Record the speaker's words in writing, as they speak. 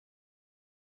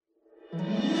Be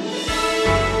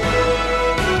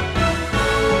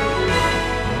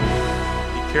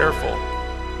careful.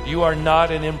 You are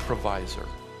not an improviser.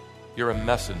 You're a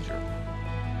messenger.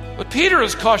 What Peter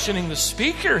is cautioning the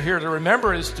speaker here to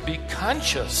remember is to be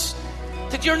conscious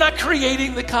that you're not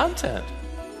creating the content.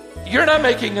 You're not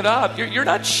making it up. You're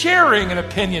not sharing an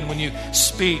opinion when you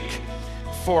speak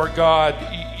for God.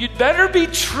 You'd better be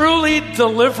truly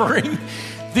delivering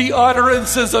the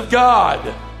utterances of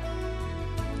God.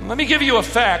 Let me give you a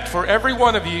fact for every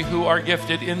one of you who are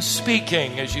gifted in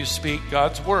speaking as you speak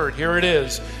God's word. Here it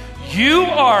is. You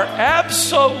are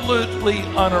absolutely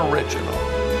unoriginal.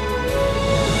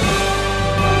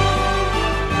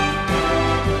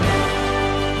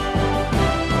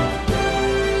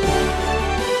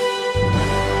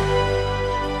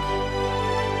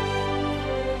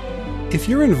 If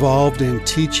you're involved in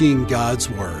teaching God's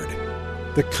Word,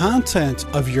 the content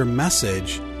of your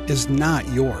message is not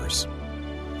yours.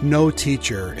 No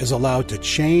teacher is allowed to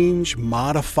change,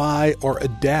 modify, or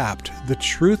adapt the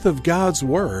truth of God's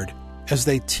Word as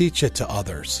they teach it to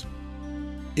others.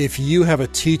 If you have a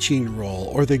teaching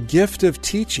role or the gift of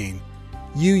teaching,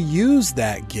 you use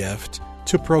that gift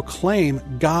to proclaim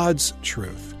God's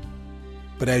truth.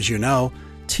 But as you know,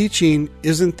 teaching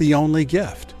isn't the only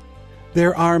gift.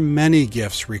 There are many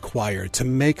gifts required to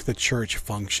make the church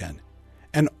function,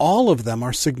 and all of them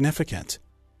are significant.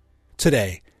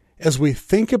 Today, as we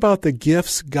think about the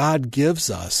gifts God gives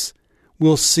us,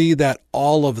 we'll see that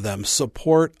all of them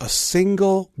support a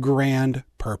single grand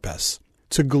purpose,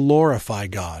 to glorify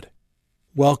God.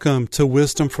 Welcome to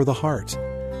Wisdom for the Heart.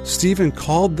 Stephen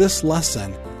called this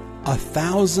lesson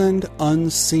 1,000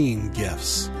 Unseen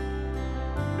Gifts.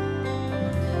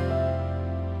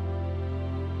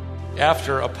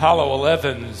 After Apollo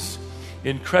 11's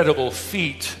incredible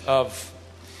feat of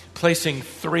placing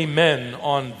 3 men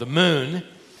on the moon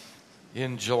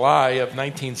in July of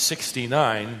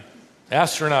 1969,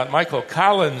 astronaut Michael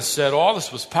Collins said all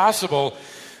this was possible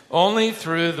only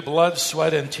through the blood,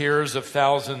 sweat, and tears of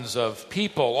thousands of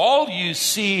people. All you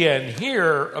see and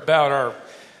hear about are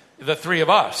the 3 of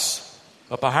us,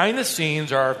 but behind the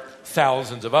scenes are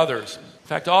thousands of others. In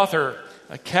fact, author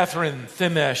Catherine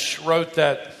Thimesh wrote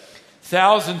that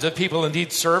thousands of people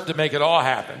indeed serve to make it all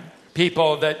happen.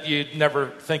 People that you'd never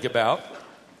think about,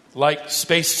 like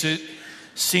spacesuit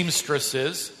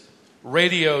seamstresses,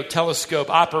 radio telescope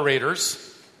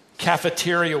operators,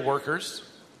 cafeteria workers,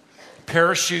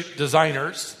 parachute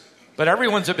designers. But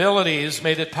everyone's abilities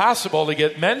made it possible to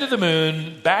get men to the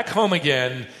moon, back home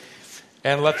again,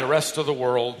 and let the rest of the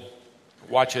world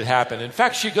watch it happen. In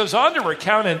fact, she goes on to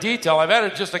recount in detail, I've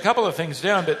added just a couple of things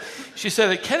down, but she said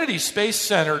at Kennedy Space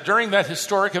Center during that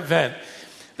historic event,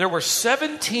 there were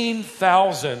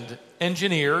 17,000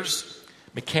 engineers,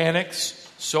 mechanics,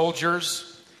 soldiers,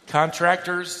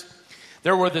 contractors.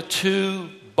 There were the 2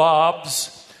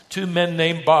 Bobs, 2 men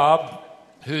named Bob,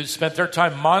 who spent their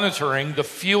time monitoring the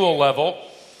fuel level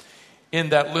in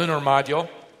that lunar module.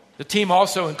 The team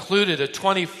also included a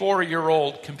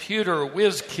 24-year-old computer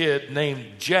whiz kid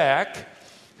named Jack,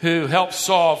 who helped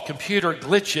solve computer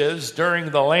glitches during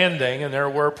the landing, and there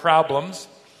were problems.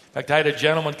 In fact, I had a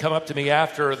gentleman come up to me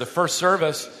after the first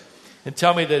service and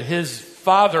tell me that his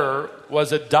father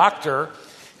was a doctor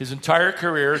his entire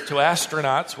career to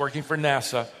astronauts working for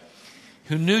NASA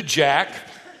who knew Jack,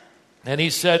 and he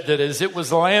said that as it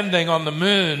was landing on the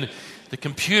moon, the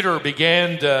computer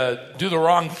began to do the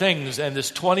wrong things, and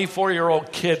this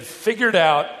 24-year-old kid figured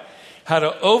out how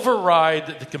to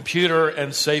override the computer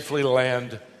and safely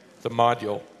land the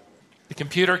module. The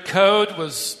computer code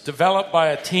was developed by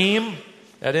a team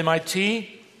at MIT.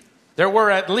 There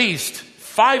were at least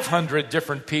 500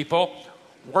 different people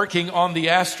working on the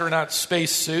astronaut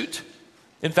spacesuit.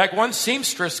 In fact, one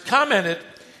seamstress commented,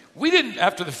 we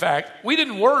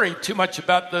didn't worry too much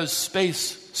about those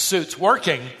space suits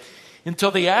working until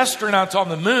the astronauts on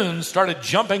the moon started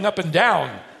jumping up and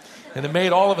down, and it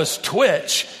made all of us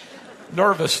twitch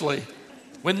nervously.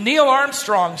 When Neil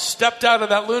Armstrong stepped out of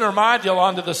that lunar module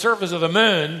onto the surface of the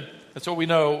moon, that's what we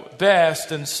know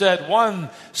best, and said, one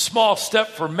small step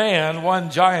for man, one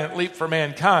giant leap for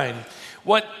mankind.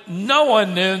 What no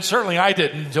one knew, and certainly I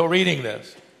didn't until reading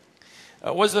this,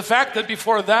 was the fact that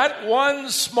before that one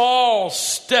small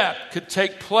step could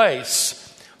take place,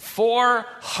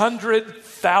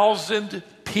 400,000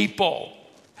 people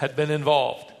had been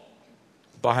involved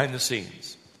behind the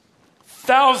scenes.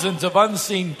 Thousands of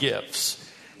unseen gifts,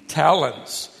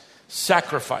 talents,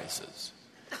 sacrifices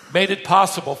made it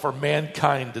possible for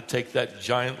mankind to take that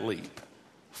giant leap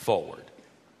forward.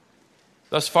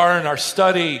 Thus far in our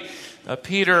study,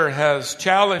 Peter has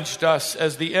challenged us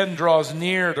as the end draws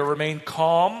near to remain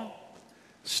calm,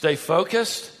 Stay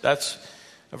focused. That's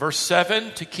verse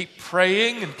 7, to keep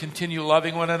praying and continue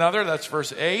loving one another. That's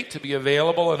verse 8, to be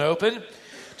available and open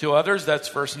to others. That's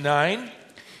verse 9.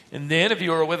 And then, if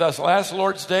you were with us last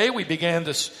Lord's Day, we began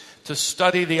to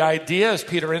study the idea as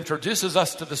Peter introduces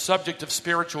us to the subject of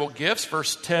spiritual gifts.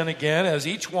 Verse 10 again, as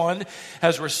each one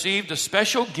has received a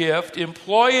special gift,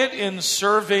 employ it in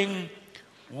serving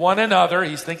one another.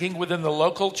 He's thinking within the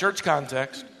local church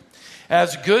context,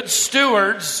 as good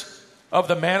stewards of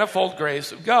the manifold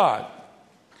grace of God.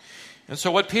 And so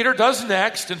what Peter does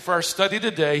next, and for our study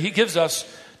today, he gives us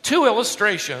two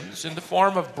illustrations in the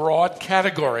form of broad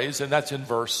categories, and that's in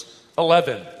verse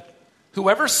 11.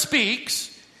 Whoever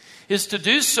speaks is to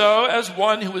do so as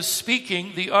one who is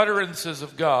speaking the utterances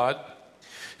of God.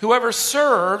 Whoever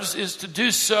serves is to do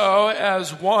so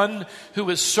as one who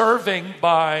is serving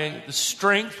by the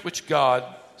strength which God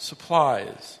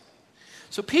supplies.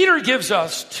 So Peter gives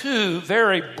us two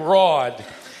very broad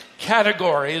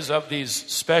categories of these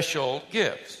special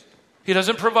gifts. He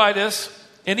doesn't provide us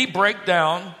any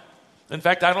breakdown. In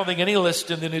fact, I don't think any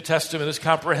list in the New Testament is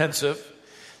comprehensive.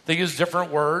 They use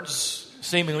different words,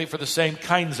 seemingly for the same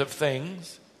kinds of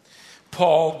things.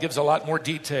 Paul gives a lot more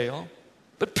detail.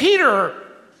 But Peter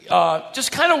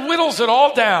just kind of whittles it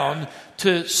all down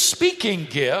to speaking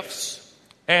gifts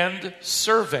and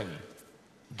serving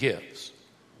gifts.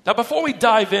 Now, before we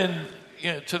dive in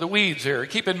to the weeds here,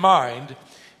 keep in mind,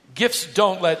 gifts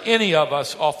don't let any of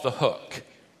us off the hook.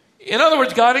 In other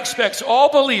words, God expects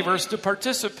all believers to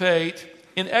participate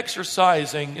in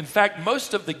exercising, in fact,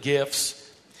 most of the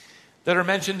gifts that are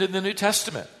mentioned in the New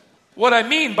Testament. What I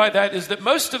mean by that is that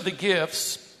most of the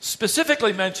gifts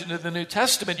specifically mentioned in the New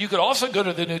Testament, you could also go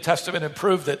to the New Testament and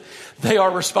prove that they are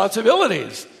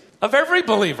responsibilities of every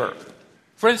believer.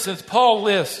 For instance, Paul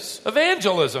lists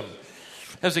evangelism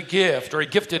as a gift or a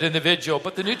gifted individual,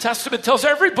 but the New Testament tells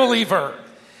every believer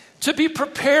to be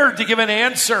prepared to give an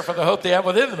answer for the hope they have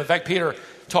within them. In fact, Peter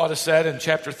taught us that in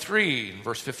chapter 3,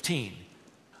 verse 15.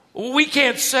 We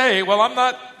can't say, well, I'm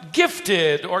not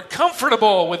gifted or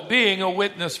comfortable with being a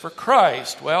witness for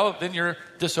Christ. Well, then you're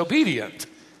disobedient,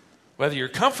 whether you're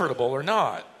comfortable or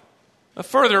not.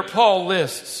 Further, Paul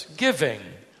lists giving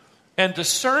and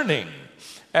discerning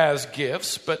as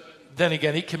gifts, but then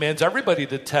again, he commands everybody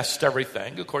to test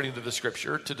everything, according to the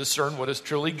Scripture, to discern what is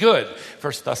truly good.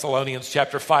 1 Thessalonians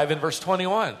chapter 5 and verse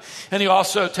 21. And he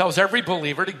also tells every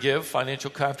believer to give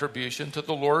financial contribution to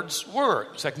the Lord's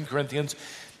work. 2 Corinthians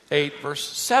 8, verse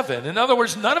 7. In other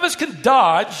words, none of us can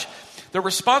dodge the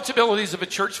responsibilities of a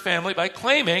church family by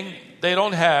claiming they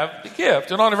don't have the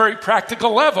gift. And on a very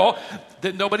practical level,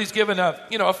 that nobody's given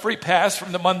a free pass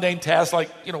from the mundane tasks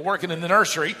like, working in the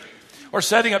nursery or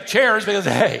setting up chairs because,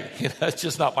 hey, that's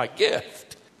just not my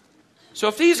gift. So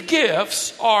if these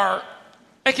gifts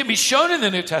it can be shown in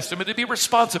the New Testament to be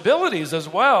responsibilities as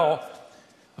well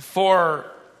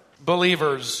for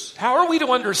believers, how are we to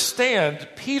understand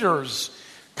Peter's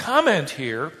comment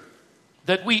here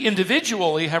that we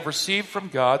individually have received from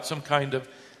God some kind of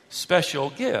special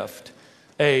gift,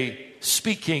 a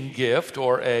speaking gift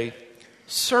or a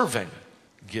serving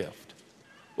gift?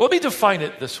 Well, let me define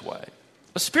it this way.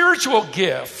 A spiritual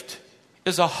gift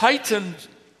is a heightened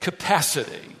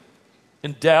capacity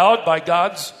endowed by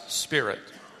God's Spirit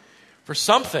for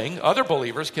something other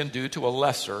believers can do to a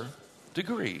lesser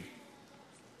degree.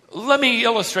 Let me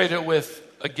illustrate it with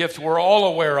a gift we're all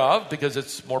aware of because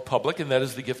it's more public, and that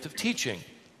is the gift of teaching.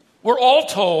 We're all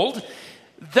told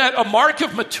that a mark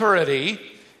of maturity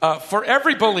for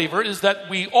every believer is that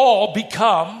we all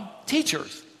become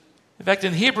teachers. In fact,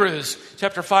 in Hebrews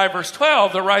chapter 5, verse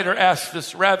 12, the writer asks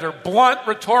this rather blunt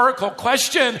rhetorical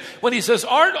question when he says,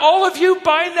 aren't all of you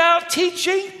by now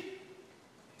teaching?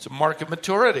 It's a mark of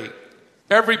maturity.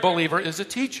 Every believer is a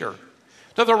teacher.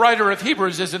 Now, the writer of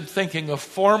Hebrews isn't thinking of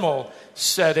formal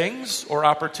settings or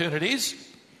opportunities.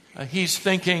 He's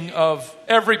thinking of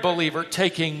every believer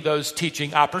taking those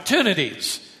teaching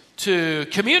opportunities to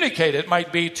communicate. It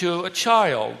might be to a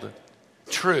child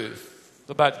truth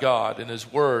about God and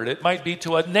His Word. It might be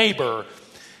to a neighbor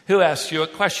who asks you a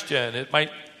question. It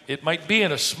might be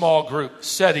in a small group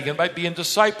setting. It might be in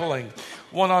discipling,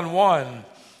 one-on-one.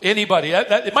 Anybody.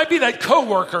 It might be that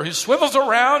coworker who swivels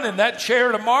around in that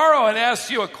chair tomorrow and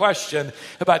asks you a question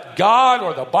about God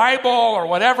or the Bible or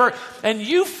whatever, and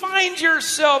you find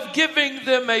yourself giving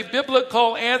them a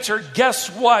biblical answer.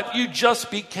 Guess what? You just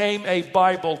became a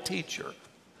Bible teacher.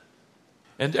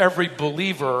 And every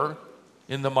believer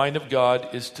in the mind of God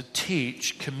is to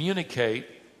teach, communicate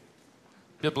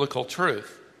biblical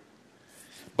truth.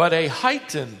 But a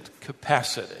heightened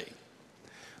capacity.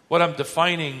 What I'm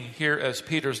defining here as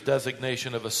Peter's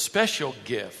designation of a special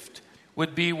gift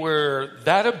would be where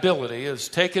that ability is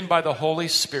taken by the Holy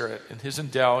Spirit in his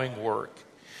endowing work.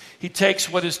 He takes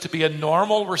what is to be a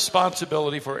normal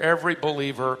responsibility for every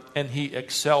believer and he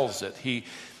excels it. He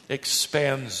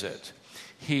expands it.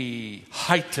 He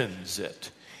heightens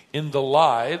it in the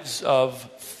lives of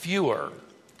fewer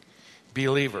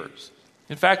believers.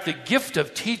 In fact, the gift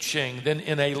of teaching then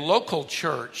in a local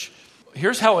church,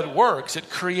 here's how it works.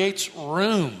 It creates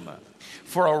room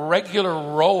for a regular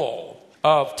role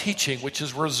of teaching, which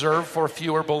is reserved for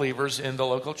fewer believers in the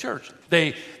local church.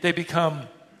 They become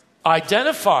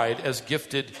identified as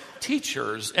gifted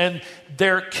teachers, and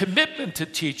their commitment to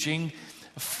teaching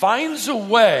finds a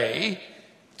way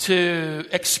to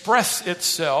express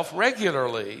itself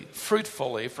regularly,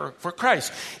 fruitfully for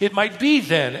Christ. It might be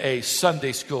then a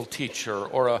Sunday school teacher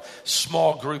or a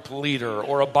small group leader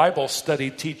or a Bible study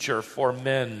teacher for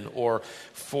men or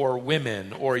for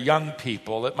women or young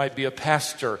people. It might be a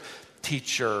pastor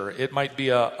teacher. It might be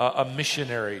a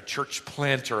missionary, church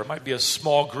planter. It might be a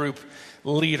small group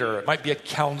leader. It might be a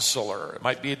counselor. It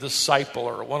might be a disciple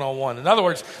or a one-on-one. In other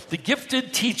words, the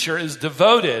gifted teacher is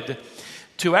devoted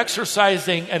to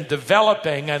exercising and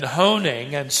developing and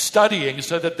honing and studying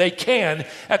so that they can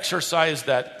exercise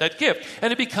that gift.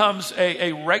 And it becomes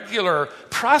a regular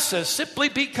process simply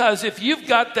because if you've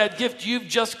got that gift, you've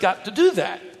just got to do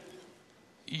that.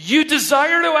 You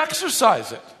desire to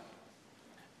exercise it.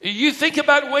 You think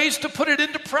about ways to put it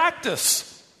into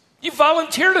practice. You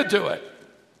volunteer to do it.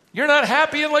 You're not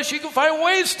happy unless you can find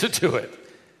ways to do it.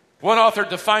 One author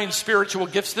defines spiritual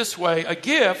gifts this way: a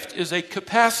gift is a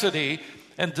capacity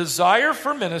and desire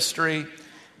for ministry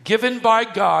given by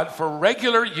God for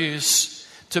regular use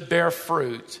to bear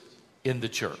fruit in the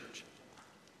church.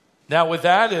 Now, with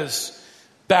that as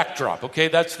backdrop, okay,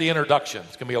 that's the introduction.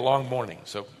 It's going to be a long morning,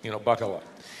 so, buckle up.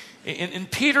 In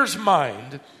Peter's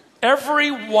mind, every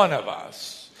one of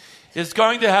us is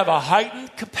going to have a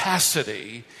heightened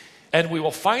capacity, and we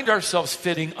will find ourselves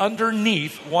fitting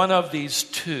underneath one of these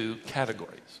two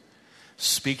categories: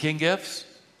 speaking gifts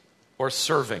or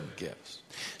serving gifts.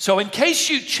 So in case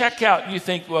you check out and you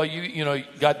think, well,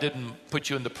 God didn't put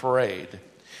you in the parade.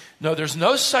 No, there's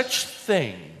no such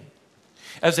thing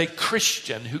as a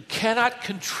Christian who cannot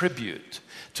contribute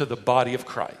to the body of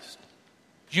Christ.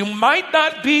 You might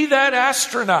not be that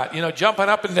astronaut, jumping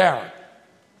up and down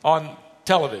on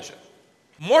television.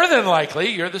 More than likely,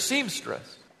 you're the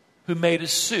seamstress who made a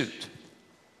suit,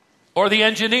 or the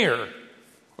engineer,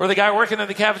 or the guy working in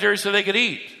the cafeteria so they could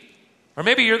eat. Or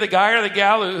maybe you're the guy or the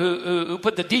gal who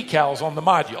put the decals on the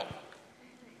module,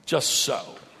 just so.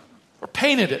 Or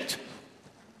painted it.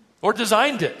 Or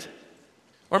designed it.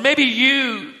 Or maybe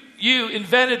you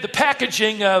invented the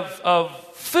packaging of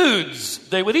foods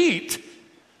they would eat.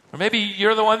 Or maybe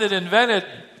you're the one that invented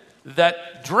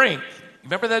that drink.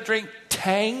 Remember that drink?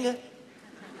 Tang?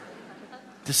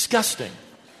 Disgusting.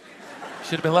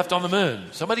 Should have been left on the moon.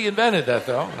 Somebody invented that,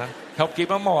 though, and helped keep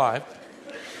them alive.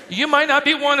 You might not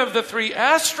be one of the 3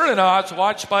 astronauts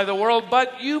watched by the world,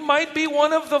 but you might be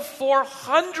one of the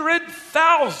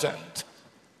 400,000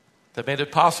 that made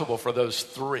it possible for those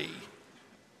 3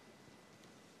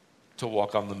 to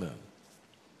walk on the moon.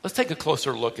 Let's take a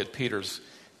closer look at Peter's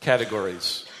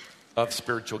categories of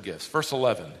spiritual gifts. Verse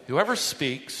 11, whoever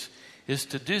speaks is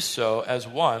to do so as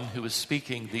one who is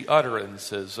speaking the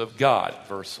utterances of God.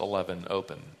 Verse 11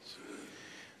 opens.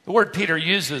 The word Peter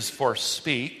uses for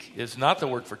speak is not the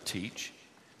word for teach.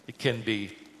 It can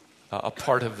be a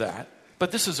part of that.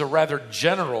 But this is a rather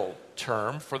general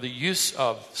term for the use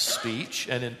of speech.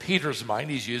 And in Peter's mind,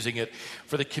 he's using it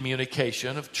for the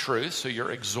communication of truth. So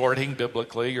you're exhorting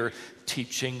biblically, you're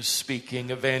teaching, speaking,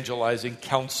 evangelizing,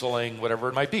 counseling, whatever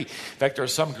it might be. In fact, there are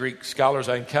some Greek scholars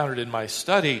I encountered in my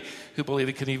study who believe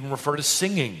it can even refer to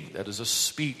singing. That is a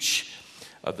speech,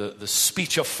 the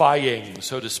speechifying,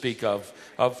 so to speak, of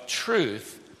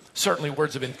truth. Certainly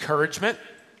words of encouragement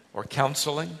or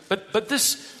counseling. But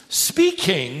this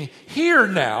speaking here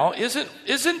now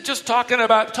isn't just talking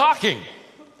about talking.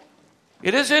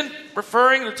 It isn't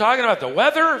referring to talking about the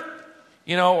weather,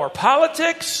 or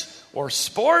politics or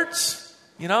sports,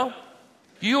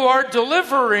 You are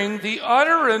delivering the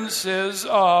utterances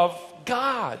of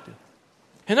God.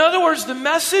 In other words, the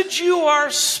message you are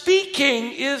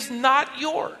speaking is not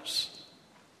yours.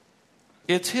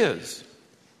 It's His.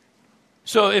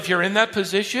 So if you're in that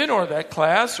position or that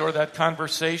class or that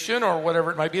conversation or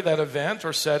whatever it might be, that event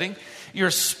or setting,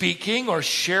 you're speaking or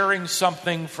sharing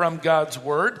something from God's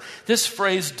Word, this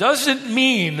phrase doesn't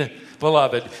mean,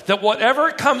 beloved, that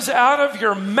whatever comes out of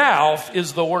your mouth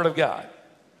is the Word of God.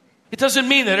 It doesn't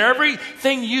mean that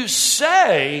everything you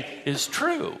say is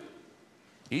true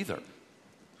either.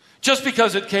 Just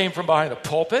because it came from behind a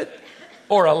pulpit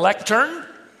or a lectern.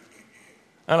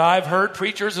 And I've heard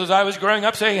preachers as I was growing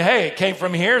up saying, hey, it came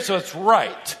from here, so it's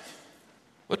right.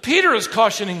 What Peter is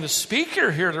cautioning the speaker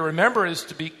here to remember is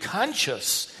to be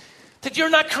conscious that you're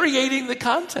not creating the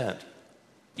content.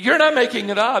 You're not making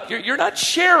it up. You're not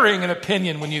sharing an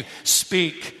opinion when you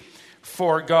speak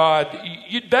for God.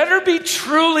 You'd better be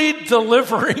truly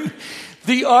delivering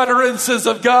the utterances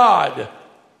of God.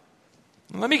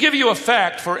 Let me give you a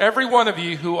fact for every one of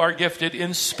you who are gifted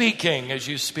in speaking as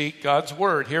you speak God's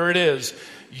word. Here it is.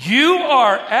 You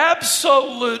are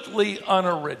absolutely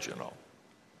unoriginal.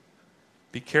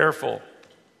 Be careful.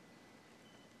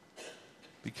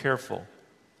 Be careful.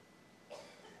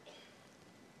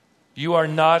 You are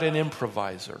not an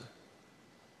improviser.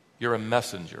 You're a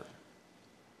messenger.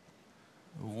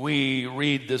 We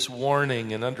read this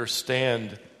warning and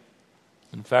understand.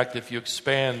 In fact, if you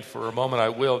expand for a moment, I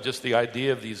will, just the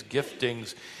idea of these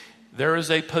giftings. There is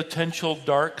a potential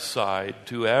dark side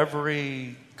to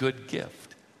every good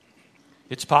gift.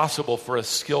 It's possible for a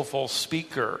skillful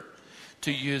speaker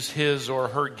to use his or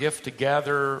her gift to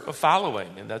gather a following,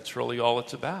 and that's really all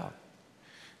it's about.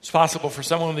 It's possible for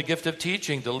someone with the gift of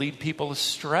teaching to lead people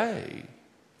astray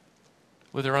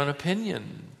with their own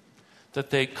opinion that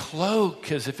they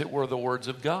cloak as if it were the words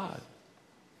of God.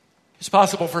 It's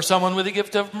possible for someone with the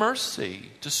gift of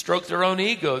mercy to stroke their own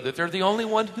ego, that they're the only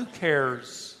one who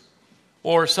cares.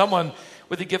 Or someone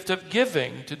with the gift of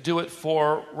giving to do it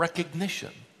for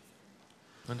recognition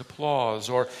and applause.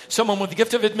 Or someone with the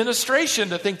gift of administration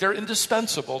to think they're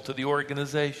indispensable to the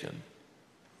organization.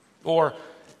 Or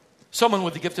someone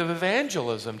with the gift of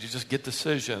evangelism to just get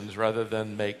decisions rather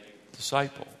than make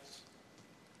disciples.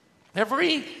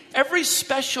 Every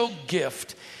special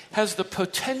gift has the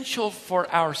potential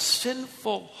for our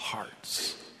sinful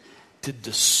hearts to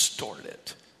distort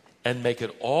it and make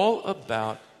it all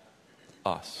about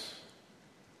us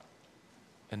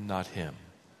and not him.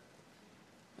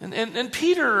 And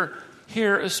Peter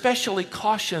here especially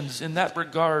cautions in that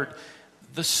regard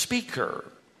the speaker,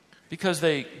 because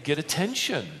they get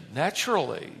attention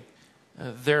naturally.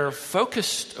 They're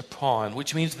focused upon,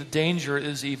 which means the danger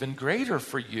is even greater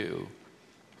for you.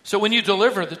 So when you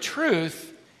deliver the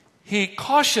truth, he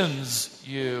cautions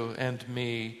you and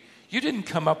me. You didn't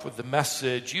come up with the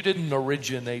message. You didn't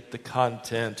originate the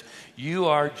content. You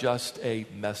are just a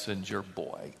messenger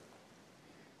boy.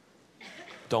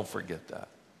 Don't forget that.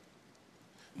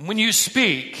 When you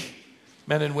speak,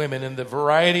 men and women, in the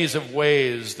varieties of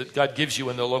ways that God gives you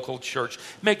in the local church,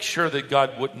 make sure that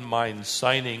God wouldn't mind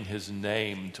signing his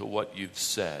name to what you've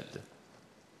said,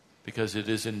 because it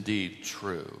is indeed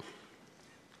true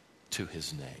to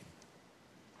his name.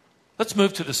 Let's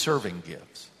move to the serving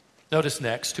gifts. Notice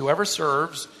next, whoever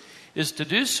serves is to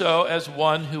do so as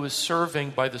one who is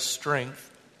serving by the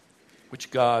strength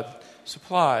which God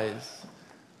supplies.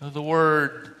 Now, the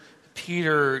word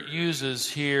Peter uses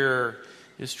here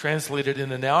is translated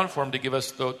in a noun form to give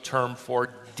us the term for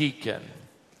deacon.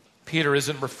 Peter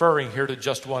isn't referring here to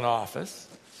just one office,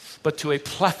 but to a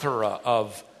plethora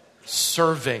of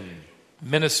serving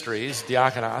ministries.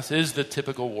 Diakonos is the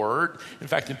typical word, in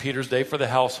fact, in Peter's day, for the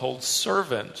household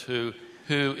servant who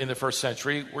in the first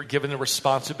century were given the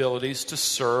responsibilities to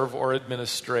serve or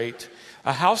administrate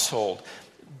a household.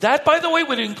 That, by the way,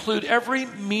 would include every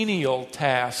menial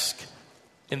task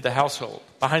in the household,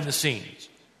 behind the scenes.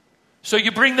 So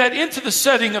you bring that into the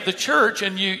setting of the church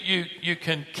and you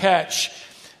can catch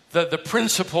the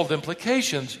principled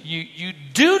implications. You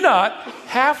do not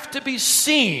have to be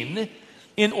seen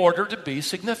in order to be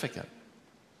significant.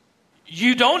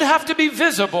 You don't have to be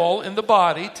visible in the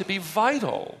body to be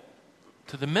vital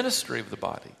to the ministry of the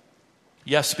body.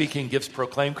 Yes, speaking gifts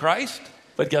proclaim Christ,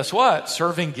 but guess what?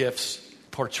 Serving gifts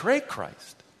portray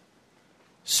Christ.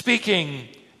 Speaking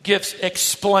gifts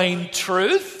explain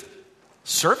truth.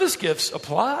 Service gifts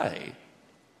apply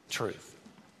truth.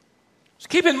 So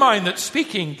keep in mind that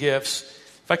speaking gifts,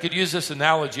 if I could use this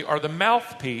analogy, are the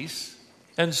mouthpiece,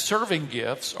 and serving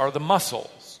gifts are the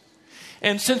muscles.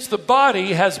 And since the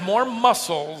body has more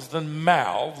muscles than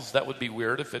mouths, that would be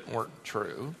weird if it weren't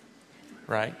true,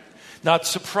 right? Not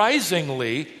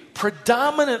surprisingly,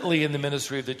 predominantly in the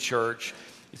ministry of the church,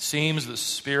 it seems the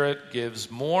Spirit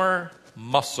gives more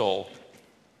muscle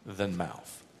than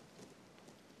mouth.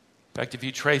 In fact, if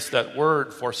you trace that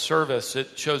word for service,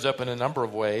 it shows up in a number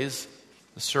of ways.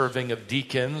 The serving of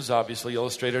deacons, obviously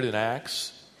illustrated in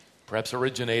Acts, perhaps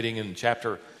originating in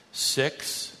chapter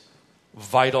 6,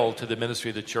 vital to the ministry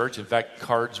of the church. In fact,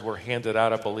 cards were handed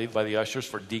out, I believe, by the ushers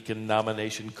for deacon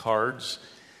nomination cards,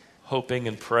 hoping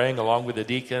and praying along with the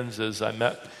deacons. As I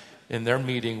met in their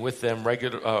meeting with them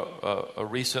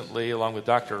recently, along with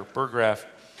Dr. Burgraff,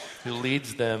 who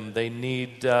leads them, they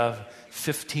need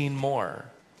 15 more.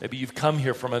 Maybe you've come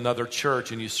here from another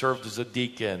church and you served as a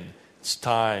deacon. It's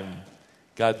time.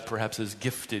 God perhaps has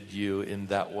gifted you in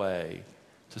that way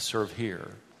to serve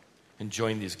here and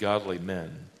join these godly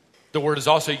men. The word is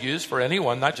also used for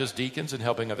anyone, not just deacons and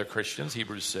helping other Christians,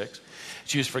 Hebrews 6.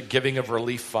 It's used for giving of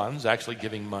relief funds, actually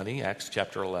giving money, Acts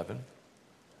chapter 11.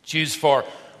 It's used for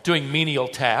doing menial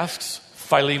tasks,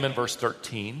 Philemon verse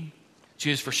 13. It's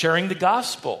used for sharing the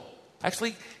gospel,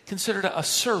 actually considered a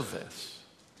service,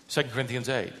 2 Corinthians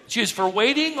 8. It's used for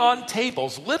waiting on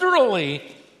tables, literally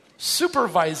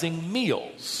supervising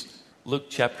meals, Luke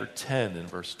chapter 10 and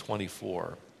verse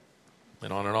 24,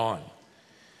 and on and on.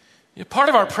 Part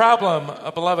of our problem,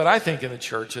 beloved, I think in the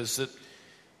church is that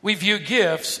we view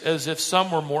gifts as if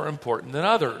some were more important than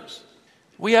others.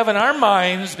 We have in our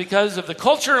minds, because of the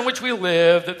culture in which we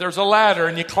live, that there's a ladder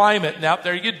and you climb it and out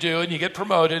there you do and you get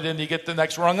promoted and you get the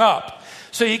next rung up.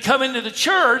 So you come into the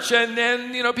church and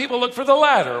then, people look for the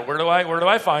ladder. Where do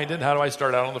I find it? And how do I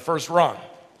start out on the first rung?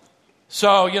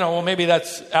 So, maybe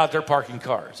that's out there parking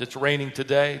cars. It's raining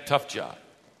today, tough job.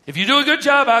 If you do a good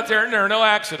job out there and there are no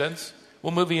accidents,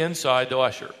 we'll move you inside to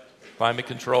usher. Climate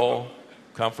control,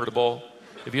 comfortable.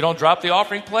 If you don't drop the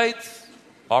offering plates,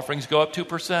 offerings go up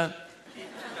 2%.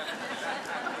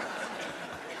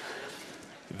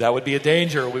 That would be a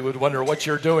danger. We would wonder what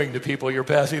you're doing to people you're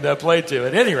passing that plate to.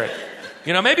 At any rate,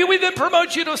 maybe we then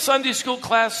promote you to a Sunday school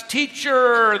class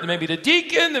teacher, then maybe to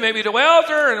deacon, then maybe to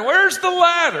elder, and where's the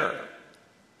ladder?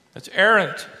 That's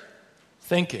errant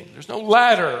thinking. There's no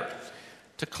ladder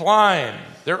to climb.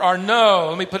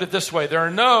 Let me put it this way, there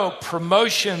are no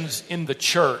promotions in the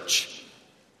church,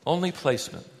 only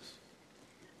placements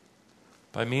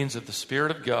by means of the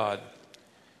Spirit of God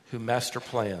who master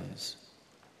plans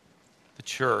the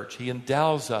church. He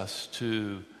endows us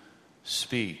to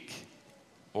speak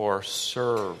or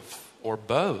serve or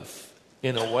both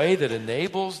in a way that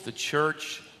enables the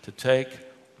church to take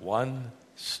one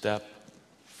step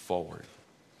forward.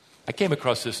 I came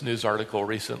across this news article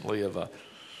recently of a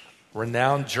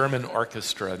renowned German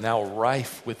orchestra now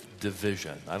rife with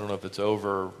division. I don't know if it's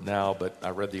over now, but I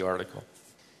read the article.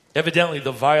 Evidently,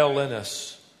 the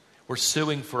violinists were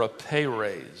suing for a pay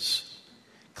raise,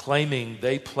 claiming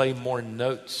they play more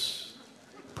notes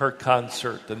per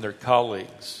concert than their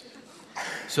colleagues.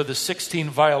 So the 16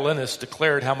 violinists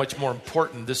declared how much more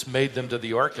important this made them to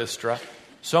the orchestra,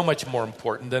 so much more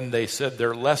important than they said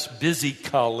their less busy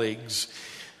colleagues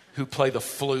who play the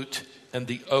flute and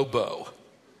the oboe.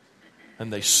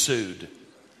 And they sued.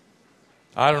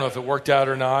 I don't know if it worked out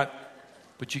or not,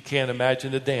 but you can't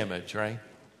imagine the damage, right?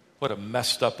 What a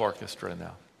messed up orchestra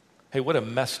now. Hey, what a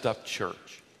messed up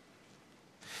church.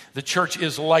 The church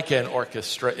is like an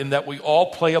orchestra in that we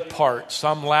all play a part,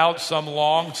 some loud, some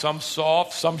long, some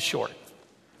soft, some short.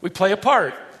 We play a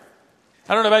part.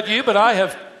 I don't know about you, but I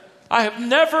have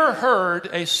never heard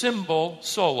a cymbal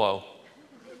solo.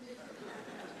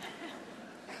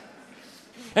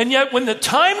 And yet when the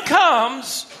time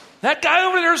comes, that guy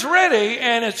over there is ready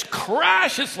and it's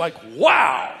crash. It's like,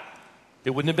 wow. It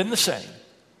wouldn't have been the same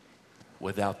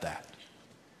without that.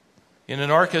 In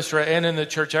an orchestra and in the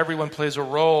church, everyone plays a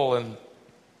role. And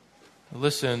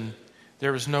listen,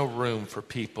 there is no room for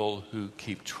people who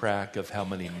keep track of how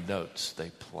many notes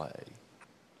they play.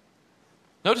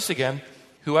 Notice again,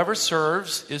 whoever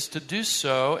serves is to do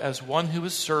so as one who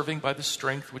is serving by the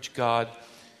strength which God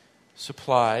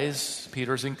supplies.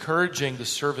 Peter's encouraging the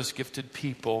service-gifted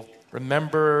people.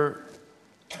 Remember,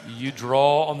 you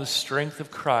draw on the strength of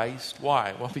Christ.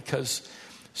 Why? Well, because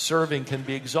serving can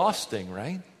be exhausting,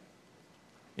 right?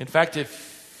 In fact,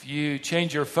 if you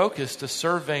change your focus to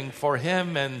serving for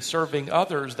Him and serving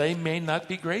others, they may not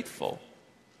be grateful.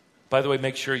 By the way,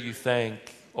 make sure you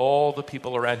thank all the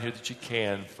people around here that you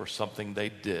can for something they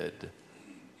did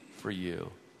for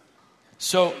you.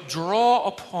 So draw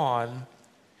upon,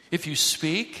 if you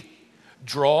speak,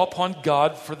 draw upon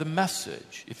God for the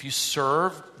message. If you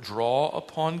serve, draw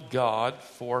upon God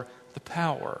for the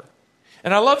power.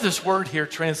 And I love this word here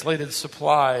translated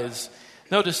supplies.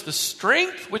 Notice the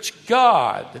strength which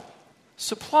God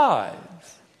supplies.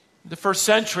 In the first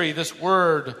century, this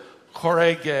word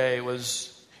chorege was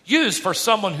used for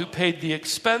someone who paid the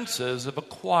expenses of a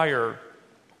choir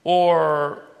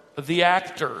or the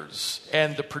actors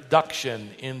and the production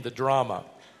in the drama.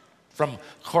 From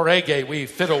chorege, we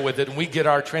fiddle with it and we get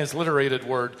our transliterated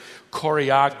word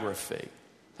choreography.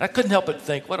 I couldn't help but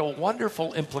think, what a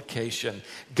wonderful implication.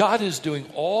 God is doing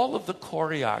all of the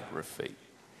choreography.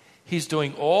 He's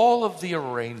doing all of the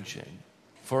arranging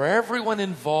for everyone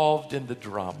involved in the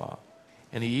drama.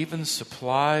 And He even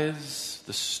supplies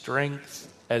the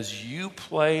strength as you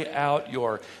play out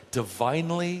your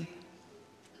divinely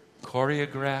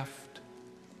choreographed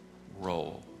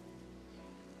role.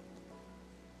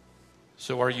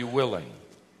 So are you willing?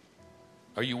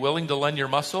 Are you willing to lend your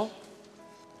muscle?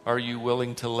 Are you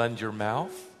willing to lend your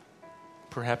mouth?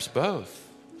 Perhaps both.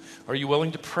 Are you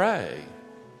willing to pray,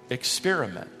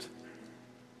 experiment,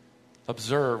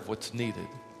 observe what's needed?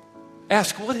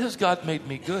 Ask, what has God made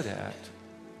me good at?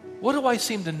 What do I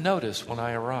seem to notice when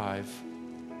I arrive?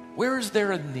 Where is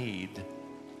there a need?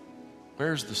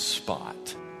 Where's the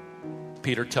spot?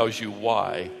 Peter tells you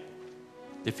why.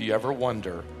 If you ever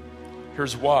wonder,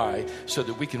 here's why: so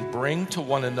that we can bring to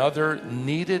one another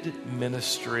needed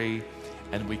ministry,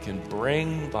 and we can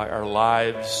bring by our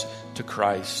lives to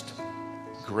Christ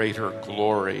greater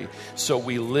glory. So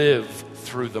we live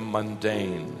through the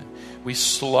mundane. We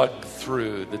slug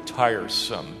through the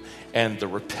tiresome and the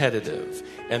repetitive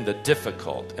and the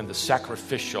difficult and the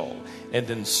sacrificial, and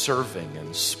in serving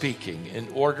and speaking in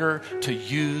order to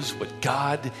use what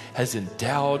God has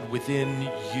endowed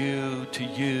within you to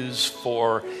use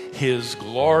for His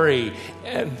glory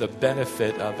and the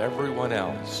benefit of everyone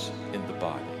else in the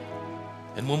body.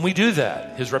 And when we do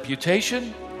that, His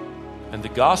reputation and the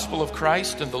gospel of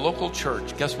Christ and the local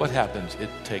church, guess what happens? It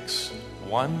takes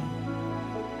one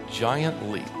giant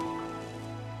leap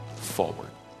forward.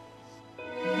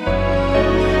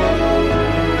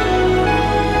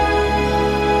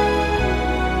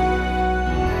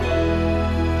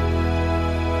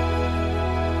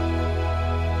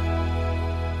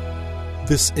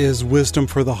 This is Wisdom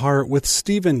for the Heart with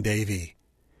Stephen Davey.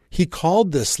 He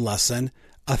called this lesson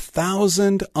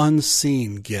 1,000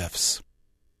 Unseen Gifts.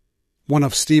 One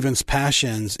of Stephen's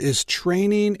passions is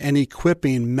training and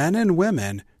equipping men and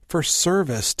women for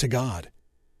service to God.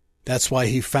 That's why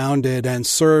he founded and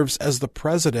serves as the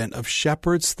president of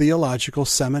Shepherd's Theological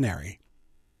Seminary.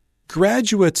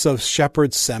 Graduates of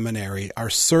Shepherd's Seminary are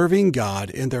serving God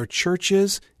in their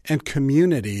churches and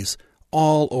communities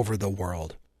all over the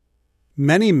world.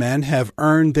 Many men have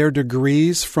earned their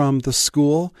degrees from the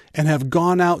school and have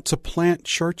gone out to plant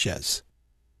churches.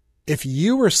 If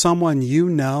you or someone you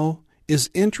know is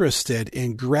interested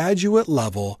in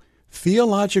graduate-level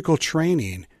theological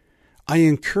training, I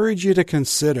encourage you to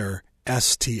consider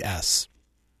STS.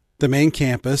 The main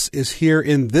campus is here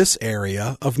in this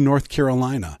area of North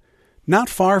Carolina, not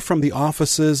far from the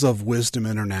offices of Wisdom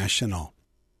International.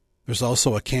 There's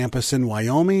also a campus in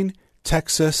Wyoming,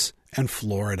 Texas, and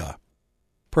Florida.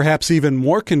 Perhaps even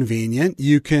more convenient,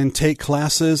 you can take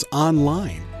classes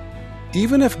online.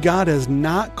 Even if God has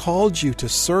not called you to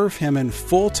serve Him in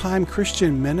full-time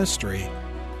Christian ministry,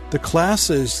 the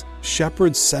classes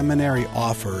Shepherd Seminary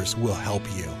offers will help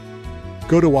you.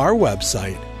 Go to our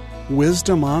website,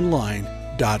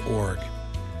 wisdomonline.org.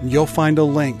 You'll find a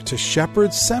link to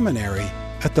Shepherd Seminary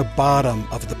at the bottom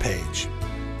of the page.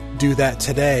 Do that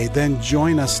today, then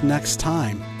join us next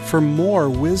time for more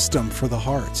Wisdom for the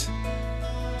Heart.